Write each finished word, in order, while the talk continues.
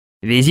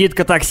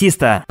Визитка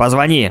таксиста.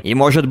 Позвони, и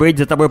может быть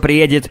за тобой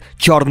приедет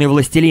черный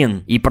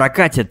властелин и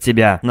прокатит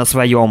тебя на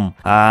своем,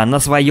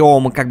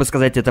 как бы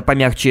сказать это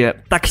помягче,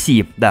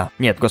 такси. Да,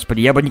 нет, господи,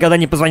 я бы никогда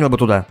не позвонил бы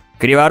туда.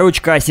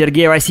 Криворучка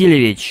Сергей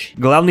Васильевич,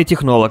 главный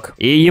технолог.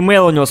 И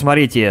e-mail у него,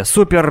 смотрите,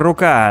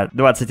 суперрука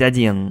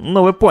 21.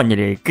 Ну вы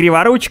поняли,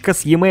 криворучка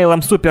с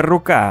e-mailом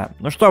суперрука.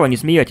 Ну что вы не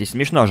смеетесь,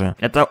 смешно же.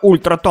 Это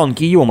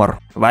ультратонкий юмор.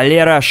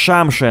 Валера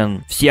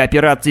Шамшин, все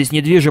операции с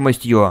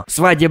недвижимостью,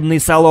 свадебный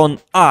салон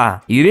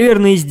А,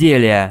 ювелирные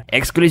изделия,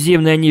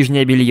 эксклюзивное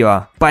нижнее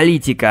белье,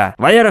 политика.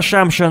 Валера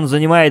Шамшин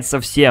занимается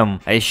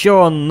всем. А еще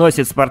он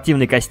носит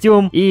спортивный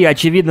костюм, и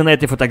очевидно на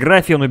этой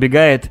фотографии он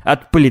убегает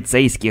от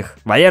полицейских.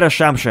 Валера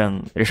Шамшин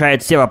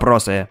решает все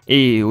вопросы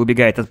и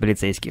убегает от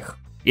полицейских.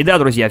 И да,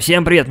 друзья,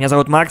 всем привет, меня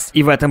зовут Макс,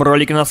 и в этом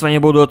ролике у нас с вами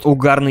будут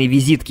угарные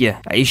визитки.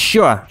 А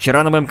еще,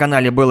 вчера на моем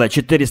канале было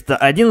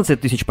 411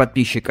 тысяч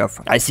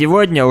подписчиков, а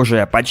сегодня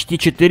уже почти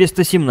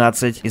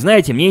 417. И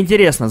знаете, мне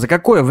интересно, за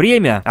какое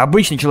время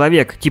обычный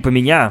человек, типа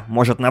меня,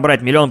 может набрать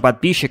 1 миллион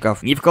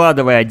подписчиков, не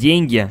вкладывая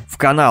деньги в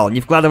канал,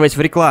 не вкладываясь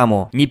в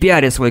рекламу, не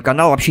пиаря свой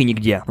канал вообще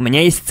нигде. У меня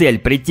есть цель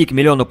прийти к 1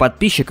 миллиону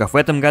подписчиков в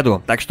этом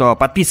году, так что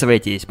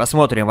подписывайтесь,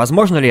 посмотрим,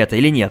 возможно ли это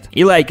или нет.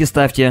 И лайки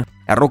ставьте.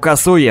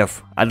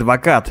 Рукосуев,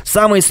 адвокат.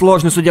 Самые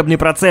сложные судебные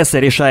процессы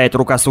решает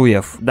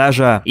Рукосуев.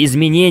 Даже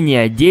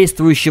изменение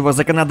действующего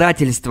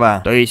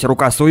законодательства. То есть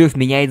Рукосуев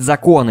меняет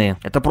законы.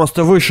 Это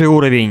просто высший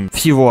уровень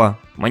всего.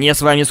 Мне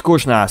с вами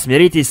скучно,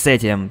 смиритесь с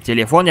этим.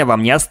 Телефон я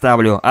вам не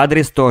оставлю,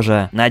 адрес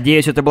тоже.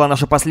 Надеюсь, это была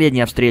наша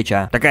последняя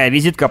встреча. Такая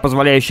визитка,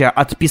 позволяющая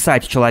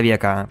отписать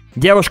человека.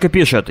 Девушка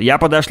пишет: я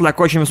подошла к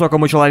очень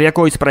высокому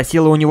человеку и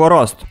спросила у него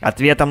рост.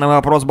 Ответом на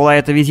вопрос была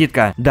эта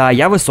визитка. Да,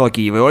 я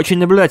высокий, вы очень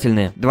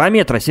наблюдательны. 2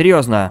 метра,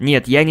 серьезно.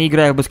 Нет, я не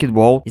играю в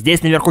баскетбол.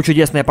 Здесь наверху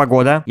чудесная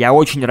погода. Я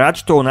очень рад,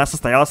 что у нас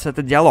состоялся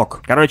этот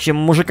диалог. Короче,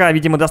 мужика,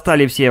 видимо,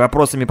 достали все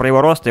вопросами про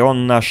его рост, и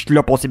он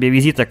нашлепал себе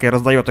визиток и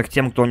раздает их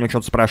тем, кто у него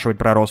что-то спрашивает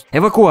про рост.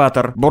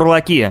 Эвакуатор.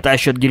 Бурлаки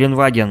тащат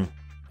Геленваген.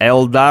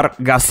 Элдар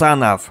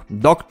Гасанов.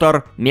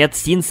 Доктор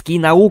медицинский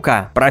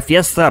наука.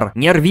 Профессор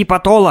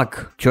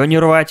нервипатолог. Чё не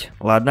рвать?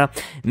 Ладно.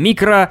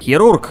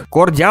 Микрохирург.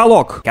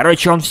 Кардиолог.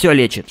 Короче, он все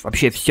лечит.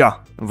 Вообще все.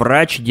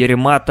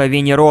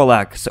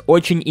 Врач-дерматовенеролог с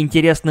очень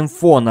интересным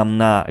фоном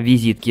на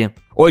визитке.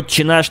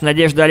 Отче наш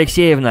Надежда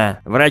Алексеевна,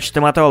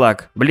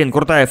 врач-стоматолог. Блин,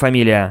 крутая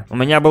фамилия. У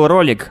меня был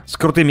ролик с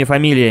крутыми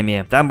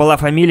фамилиями. Там была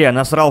фамилия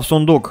 «Насрал в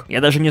сундук».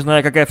 Я даже не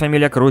знаю, какая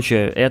фамилия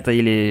круче, это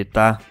или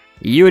та.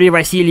 Юрий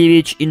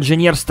Васильевич,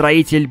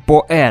 инженер-строитель,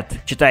 поэт.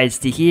 Читает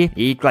стихи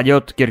и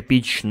кладет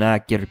кирпич на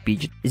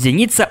кирпич.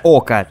 Зеница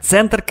ока.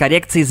 Центр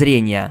коррекции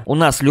зрения. У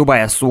нас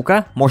любая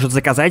сука может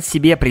заказать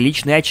себе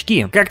приличные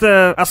очки.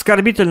 Как-то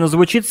оскорбительно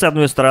звучит с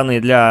одной стороны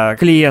для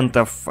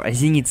клиентов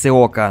зеницы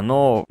ока,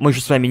 но мы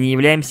же с вами не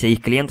являемся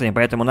их клиентами,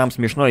 поэтому нам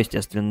смешно,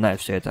 естественно,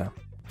 все это.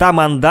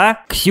 Таманда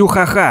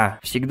Ксюхаха.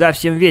 Всегда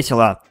всем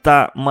весело.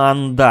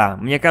 Таманда.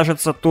 Мне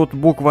кажется, тут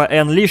буква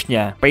Н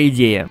лишняя, по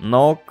идее,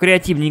 но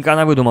креативненько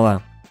она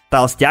выдумала.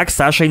 Толстяк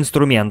Саша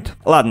Инструмент.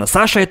 Ладно,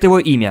 Саша это его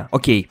имя.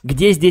 Окей.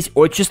 Где здесь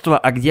отчество,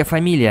 а где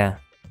фамилия?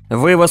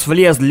 Вывоз в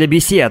лес для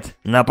бесед.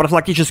 На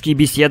профилактические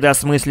беседы о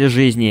смысле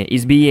жизни,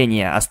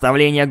 избиения,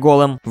 оставление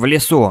голым в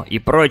лесу и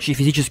прочие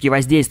физические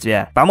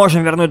воздействия.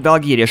 Поможем вернуть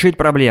долги, решить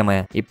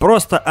проблемы. И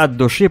просто от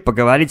души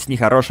поговорить с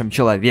нехорошим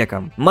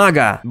человеком.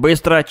 Мага.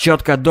 Быстро,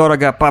 четко,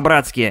 дорого,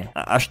 по-братски.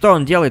 А что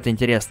он делает,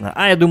 интересно?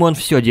 А я думаю, он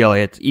все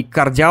делает. И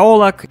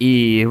кардиолог,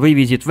 и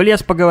вывезет в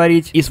лес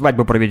поговорить, и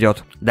свадьбу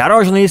проведет.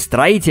 Дорожные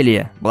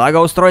строители.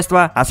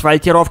 Благоустройство,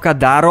 асфальтировка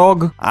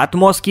дорог,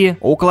 отмостки,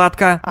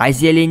 укладка,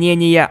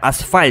 озеленение,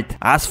 асфальт.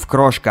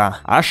 Асфкрошка,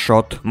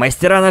 ашот.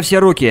 Мастера на все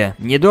руки.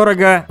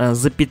 Недорого,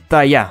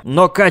 запятая,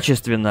 но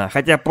качественно.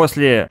 Хотя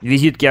после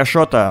визитки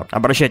ашота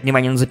обращать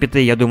внимание на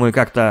запятые, я думаю,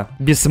 как-то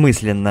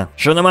бессмысленно.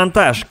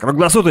 Шиномонтаж,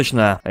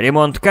 круглосуточно.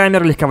 Ремонт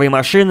камер, легковые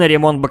машины,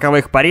 ремонт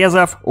боковых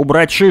порезов.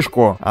 Убрать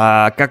шишку.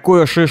 А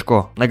какую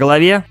шишку? На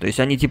голове? То есть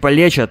они типа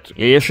лечат?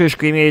 Или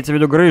шишка имеется в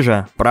виду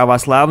грыжа?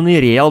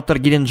 Православный риэлтор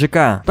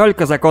Геленджика.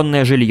 Только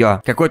законное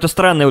жилье. Какое-то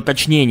странное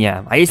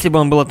уточнение. А если бы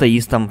он был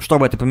атеистом, что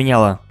бы это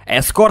поменяло?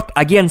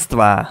 Эскорт-агентство.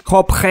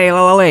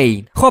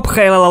 Хоп-хей-ла-ла-лей.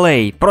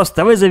 Хоп-хей-ла-ла-лей.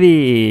 Просто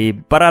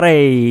вызови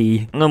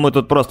парарей. Ну, мы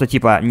тут просто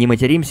типа не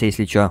материмся,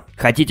 если чё.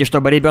 Хотите,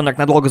 чтобы ребенок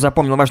надолго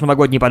запомнил ваш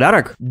новогодний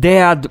подарок?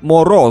 Дед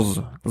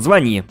Мороз.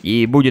 Звони.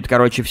 И будет,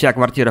 короче, вся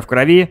квартира в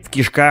крови, в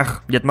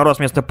кишках. Дед Мороз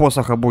вместо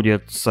посоха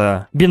будет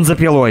с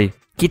бензопилой.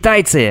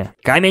 Китайцы.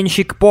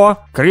 Каменщик по,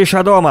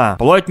 крыша дома,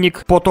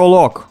 плотник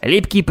потолок,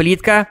 липкий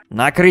плитка,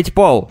 накрыть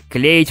пол,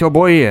 клеить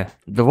обои,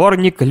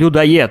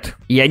 дворник-людоед.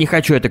 Я не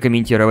хочу это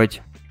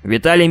комментировать.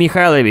 Виталий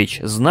Михайлович,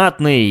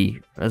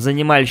 знатный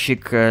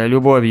занимальщик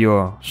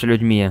любовью с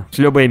людьми, с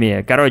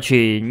любыми.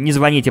 Короче, не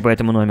звоните по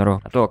этому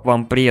номеру, а то к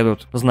вам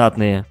приедут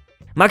знатные.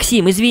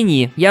 Максим,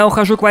 извини, я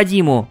ухожу к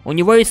Вадиму, у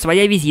него есть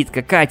своя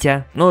визитка,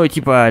 Катя. Ну,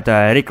 типа,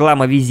 это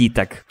реклама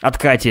визиток от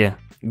Кати.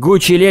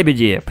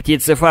 Гуччи-лебеди,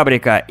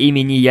 птицефабрика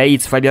имени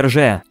яиц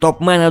Фаберже,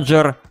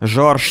 топ-менеджер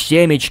Жорж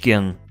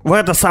Семечкин. Вот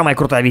это самая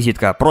крутая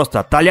визитка.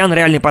 Просто Толян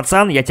реальный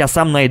пацан, я тебя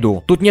сам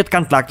найду. Тут нет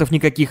контактов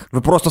никаких.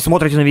 Вы просто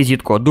смотрите на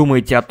визитку,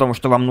 думаете о том,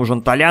 что вам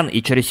нужен Толян,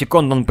 и через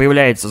секунду он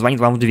появляется, звонит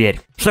вам в дверь.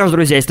 Что ж,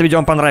 друзья, если видео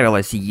вам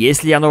понравилось,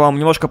 если оно вам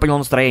немножко подняло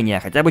настроение,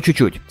 хотя бы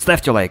чуть-чуть,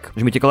 ставьте лайк,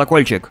 жмите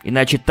колокольчик,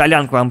 иначе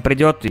Толян к вам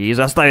придет и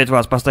заставит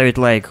вас поставить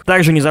лайк.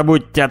 Также не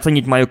забудьте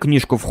оценить мою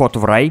книжку «Вход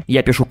в рай».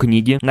 Я пишу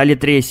книги. На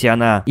Литресе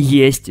она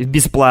есть,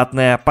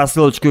 бесплатная. По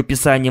ссылочке в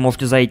описании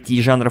можете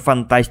зайти. Жанр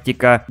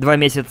фантастика. 2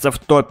 месяца в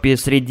топе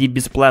среди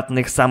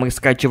бесплатных самых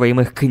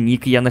скачиваемых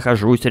книг я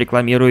нахожусь.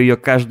 Рекламирую ее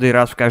каждый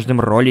раз в каждом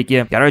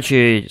ролике.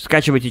 Короче,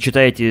 скачивайте,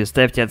 читайте,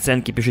 ставьте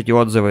оценки, пишите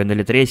отзывы на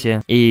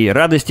Литресе. И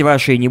радости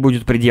вашей не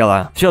будет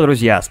предела. Все,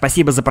 друзья,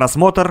 спасибо за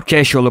просмотр.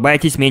 Чаще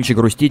улыбайтесь, меньше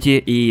грустите.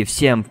 И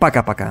всем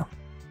пока-пока.